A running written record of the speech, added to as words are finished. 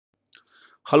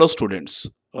Hello students,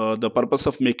 the purpose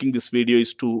of making this video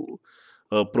is to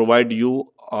provide you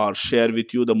or share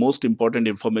with you the most important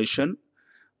information.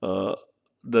 Uh,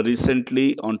 the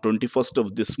recently on 21st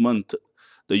of this month,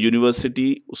 the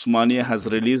University Osmania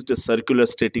has released a circular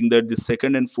stating that the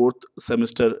second and fourth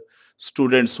semester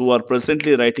students who are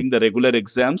presently writing the regular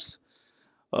exams,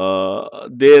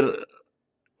 their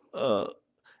uh,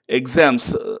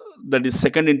 exams, that is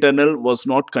second internal, was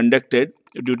not conducted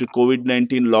due to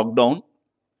COVID-19 lockdown.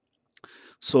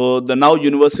 So the now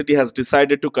university has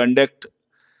decided to conduct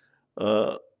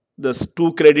uh, the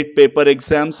 2 credit paper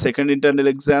exams, second internal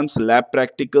exams, lab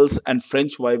practicals, and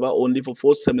French Viva only for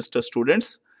fourth semester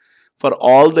students. For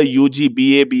all the UG,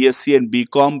 BA, B.Sc, and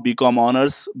BCom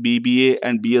honors, BBA,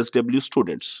 and BSW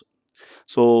students.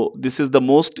 So this is the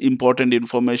most important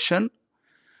information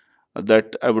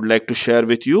that I would like to share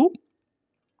with you.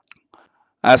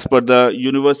 As per the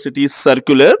university's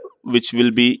circular, which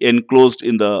will be enclosed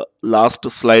in the last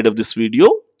slide of this video,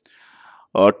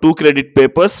 2 credit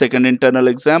papers, second internal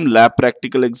exam, lab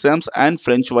practical exams, and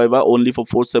French Viva only for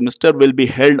fourth semester will be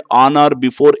held on or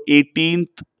before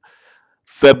 18th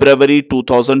February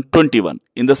 2021.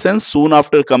 In the sense, soon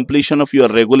after completion of your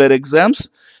regular exams,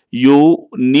 you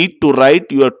need to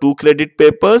write your 2 credit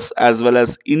papers as well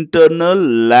as internal,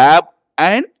 lab,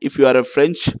 and if you are a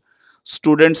French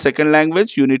student second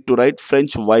language, you need to write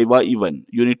French Viva even.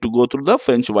 You need to go through the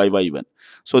French Viva even.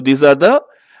 So these are the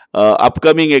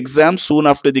upcoming exams soon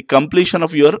after the completion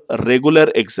of your regular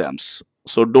exams.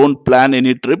 So don't plan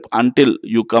any trip until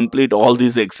you complete all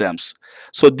these exams.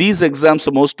 So these exams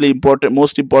are most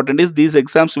important is these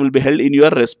exams will be held in your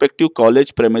respective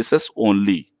college premises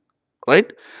only,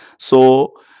 right?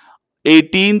 So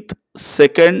 18th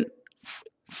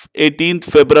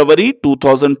February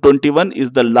 2021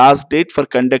 is the last date for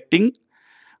conducting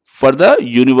for the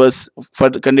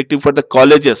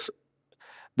colleges,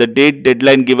 the date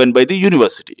deadline given by the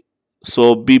university.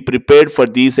 So be prepared for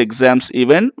these exams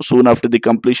even soon after the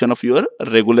completion of your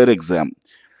regular exam.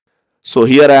 So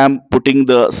here I am putting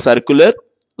the circular.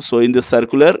 So in the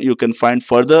circular you can find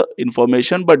further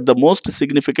information, but the most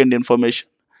significant information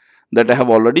that I have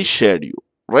already shared you,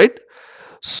 right?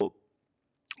 So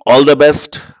all the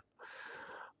best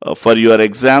for your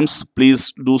exams.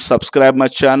 Please do subscribe my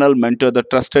channel, Mentor the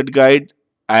Trusted Guide,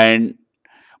 and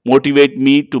motivate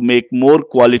me to make more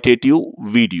qualitative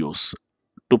videos,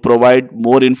 to provide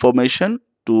more information,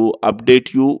 to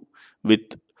update you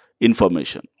with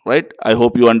information, right? I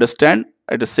hope you understand.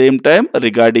 At the same time,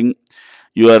 regarding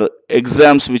your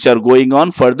exams which are going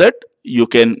on, for that you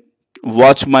can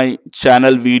watch my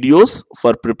channel videos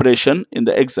for preparation in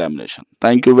the examination.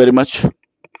 Thank you very much.